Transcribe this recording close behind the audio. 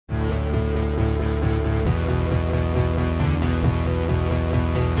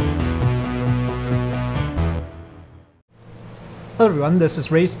Hello everyone, this is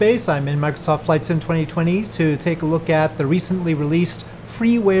RaySpace. I'm in Microsoft Flight Sim 2020 to take a look at the recently released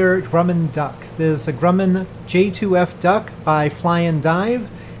Freeware Grumman duck. This is a Grumman J2F duck by Fly and Dive,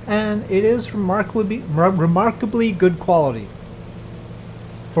 and it is remarkably good quality.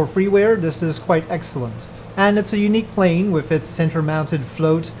 For freeware, this is quite excellent. And it's a unique plane with its center-mounted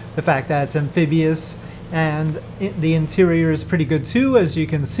float, the fact that it's amphibious, and the interior is pretty good too, as you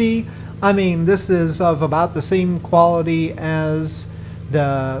can see. I mean, this is of about the same quality as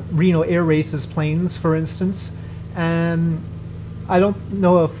the Reno Air Races planes, for instance. And I don't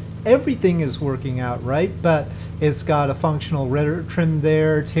know if everything is working out right, but it's got a functional rudder trim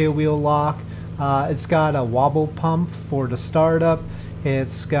there, tailwheel lock. It's got a wobble pump for the startup.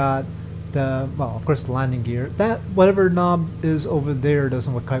 It's got the, well, of course, the landing gear. That whatever knob is over there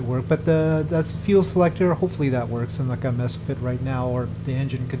doesn't quite work, but that's the fuel selector. Hopefully that works. I'm not gonna mess with it right now, or the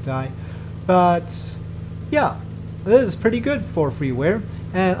engine could die. But yeah, this is pretty good for freeware,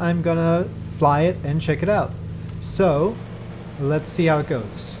 and I'm gonna fly it and check it out. So let's see how it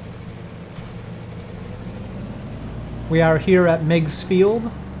goes. We are here at Meg's Field,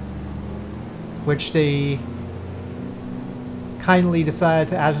 which they kindly decided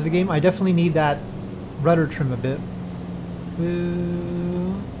to add to the game. I definitely need that rudder trim a bit.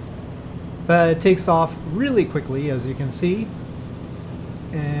 But it takes off really quickly, as you can see.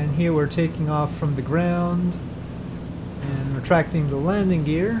 And here we're taking off from the ground and retracting the landing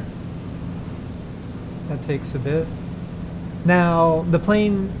gear. That takes a bit. Now, the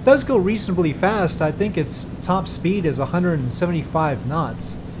plane does go reasonably fast. I think its top speed is 175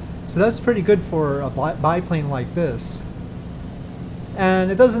 knots. So that's pretty good for a biplane like this.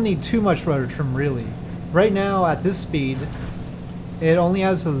 And it doesn't need too much rudder trim, really. Right now, at this speed, it only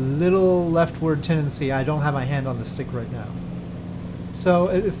has a little leftward tendency. I don't have my hand on the stick right now. So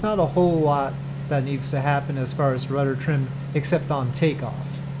it's not a whole lot that needs to happen as far as rudder trim, except on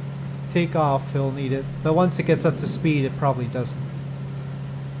takeoff. Takeoff, he'll need it, but once it gets up to speed, it probably doesn't.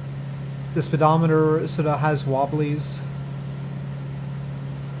 The speedometer sort of has wobblies,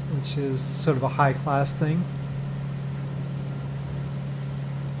 which is sort of a high-class thing.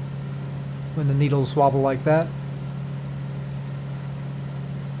 When the needles wobble like that.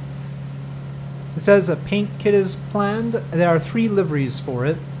 It says a paint kit is planned. There are 3 liveries for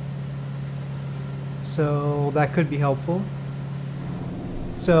it, so that could be helpful.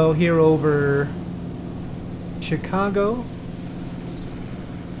 So here over Chicago,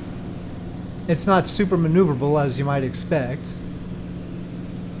 it's not super maneuverable as you might expect.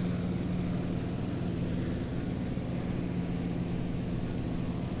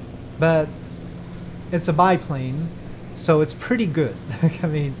 But it's a biplane, so it's pretty good. I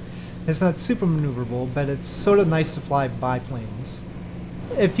mean, it's not super maneuverable, but it's sort of nice to fly biplanes.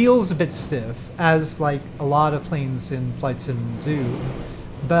 It feels a bit stiff, as like a lot of planes in Flight Sim do,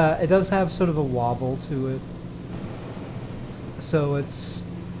 but it does have sort of a wobble to it. So it's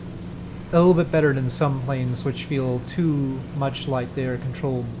a little bit better than some planes which feel too much like they're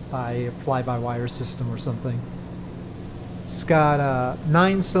controlled by a fly-by-wire system or something. It's got a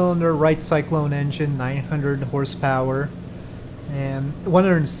 9-cylinder Wright Cyclone engine, 900 horsepower, and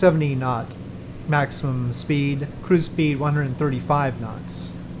 170 knot maximum speed, cruise speed 135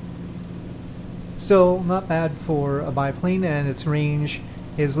 knots. Still not bad for a biplane, and its range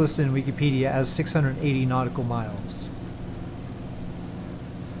is listed in Wikipedia as 680 nautical miles.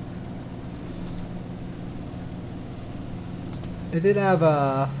 It did have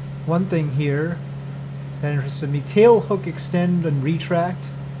one thing here that interested me. Tail hook extend and retract.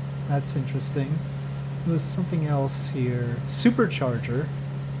 That's interesting. There was something else here. Supercharger,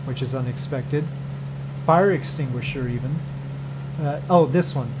 which is unexpected. Fire extinguisher even. Oh,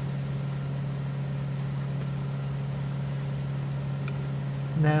 this one.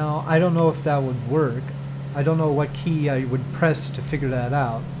 Now, I don't know if that would work. I don't know what key I would press to figure that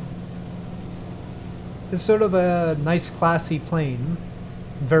out. It's sort of a nice classy plane.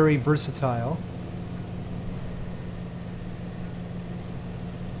 Very versatile.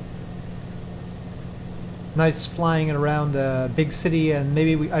 Nice flying it around a big city, and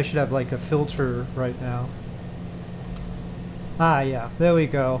maybe I should have like a filter right now. Ah, yeah, there we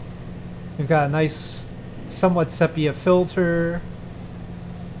go. We've got a nice, somewhat sepia filter.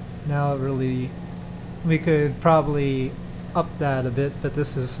 Now really, we could probably up that a bit, but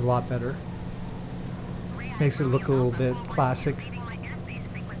this is a lot better. Makes it look a little bit classic.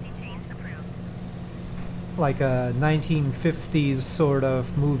 Like a 1950s sort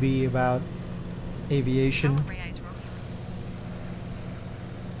of movie about aviation.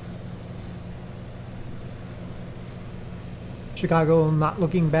 Chicago not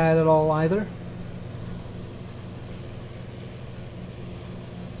looking bad at all either.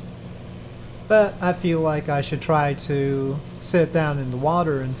 But I feel like I should try to sit down in the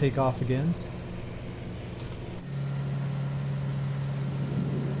water and take off again.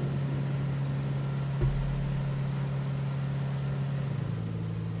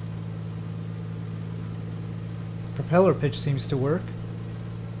 Propeller pitch seems to work.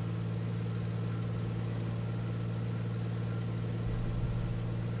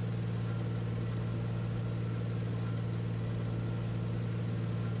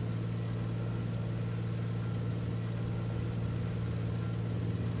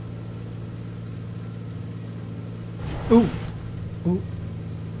 Ooh! Ooh!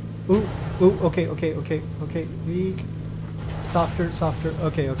 Ooh! Ooh! Okay, okay, okay, okay. Weak. Softer, softer.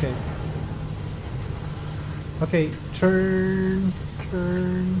 Okay, okay. Okay, turn,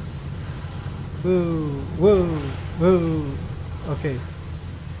 turn. Woo, woo, woo. Okay.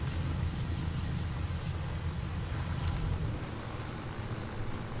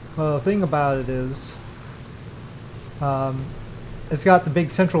 Well, the thing about it is, it's got the big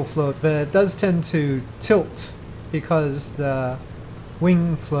central float, but it does tend to tilt because the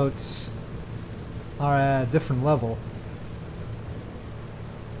wing floats are at a different level.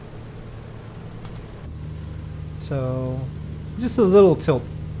 So, just a little tilt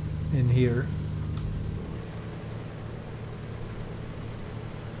in here.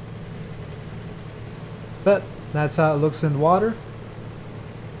 But that's how it looks in the water.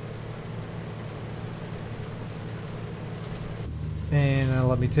 And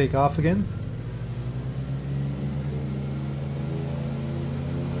let me take off again.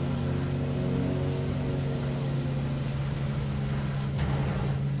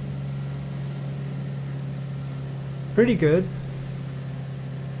 Pretty good.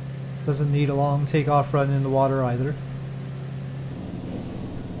 Doesn't need a long takeoff run in the water either.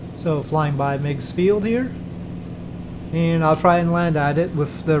 So flying by Meg's field here. And I'll try and land at it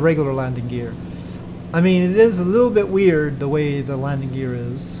with the regular landing gear. I mean, it is a little bit weird the way the landing gear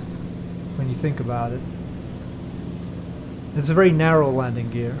is when you think about it. It's a very narrow landing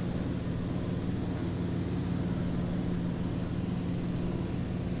gear.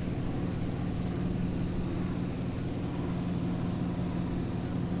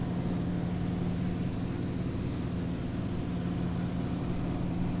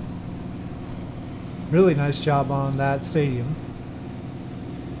 Really nice job on that stadium.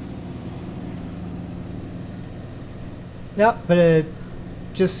 Yeah, but it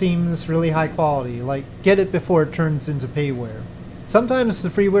just seems really high quality. Like, get it before it turns into payware. Sometimes the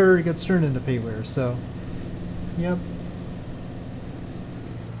freeware gets turned into payware, so yep.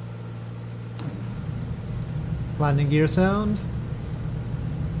 Landing gear sound.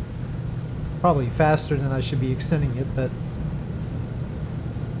 Probably faster than I should be extending it, but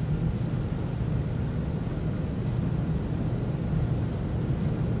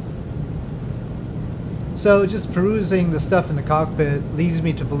so just perusing the stuff in the cockpit leads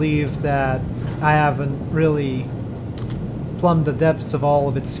me to believe that I haven't really plumbed the depths of all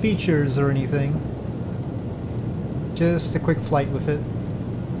of its features or anything. Just a quick flight with it.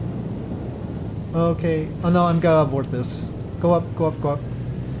 Okay. Oh no, I'm gonna abort this. Go up, go up, go up.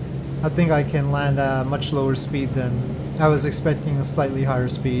 I think I can land at a much lower speed than I was expecting, a slightly higher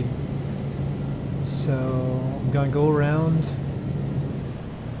speed. So I'm gonna go around.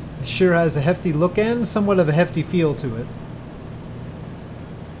 It sure has a hefty look and somewhat of a hefty feel to it.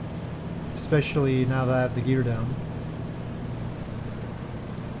 Especially now that I have the gear down.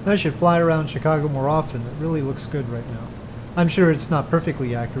 I should fly around Chicago more often. It really looks good right now. I'm sure it's not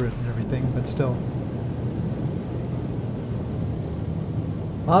perfectly accurate and everything, but still.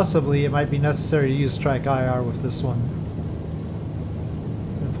 Possibly it might be necessary to use Strike IR with this one.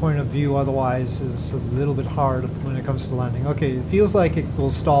 The point of view otherwise is a little bit hard when it comes to landing. Okay, it feels like it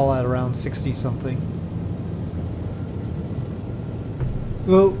will stall at around 60 something.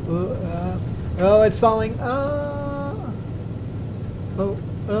 Oh, it's stalling. Oh,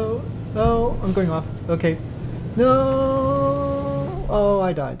 I'm going off. Okay. No! Oh,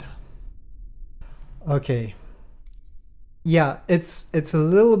 I died. Okay. Yeah, it's a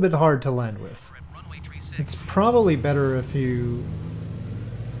little bit hard to land with. It's probably better if you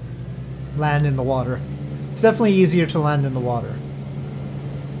land in the water. It's definitely easier to land in the water.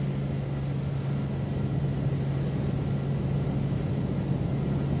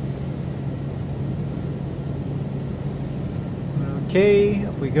 Okay,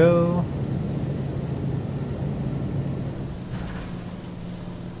 up we go.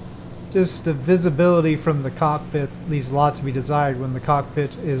 Just the visibility from the cockpit leaves a lot to be desired when the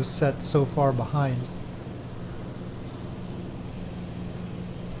cockpit is set so far behind.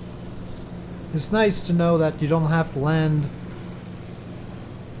 It's nice to know that you don't have to land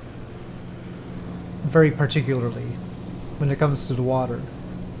very particularly when it comes to the water.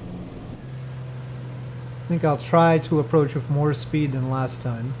 I think I'll try to approach with more speed than last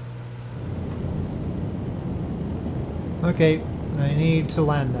time. Okay, I need to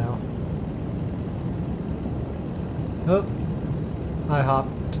land now. Oh, I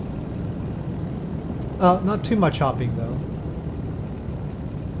hopped. Not too much hopping though.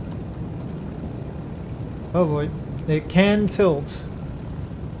 Oh boy, it can tilt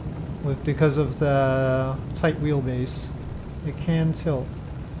because of the tight wheelbase. It can tilt.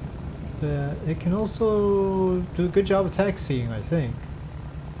 But it can also do a good job of taxiing, I think.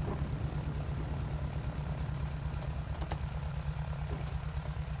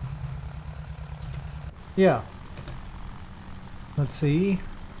 Yeah. Let's see.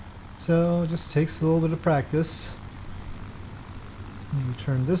 So, it just takes a little bit of practice. You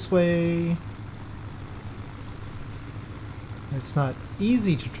turn this way. It's not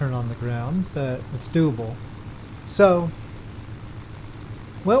easy to turn on the ground, but it's doable. So,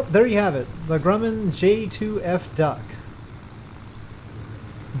 well, there you have it. The Grumman J2F duck.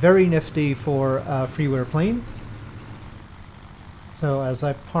 Very nifty for a freeware plane. So as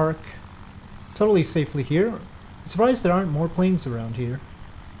I park totally safely here, I'm surprised there aren't more planes around here.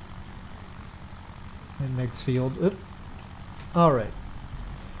 In Meg's Field. Alright.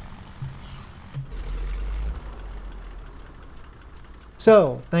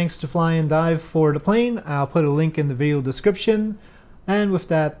 So, thanks to Fly and Dive for the plane. I'll put a link in the video description. And with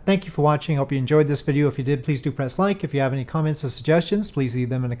that, thank you for watching. I hope you enjoyed this video. If you did, please do press like. If you have any comments or suggestions, please leave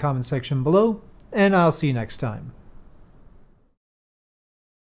them in the comment section below. And I'll see you next time.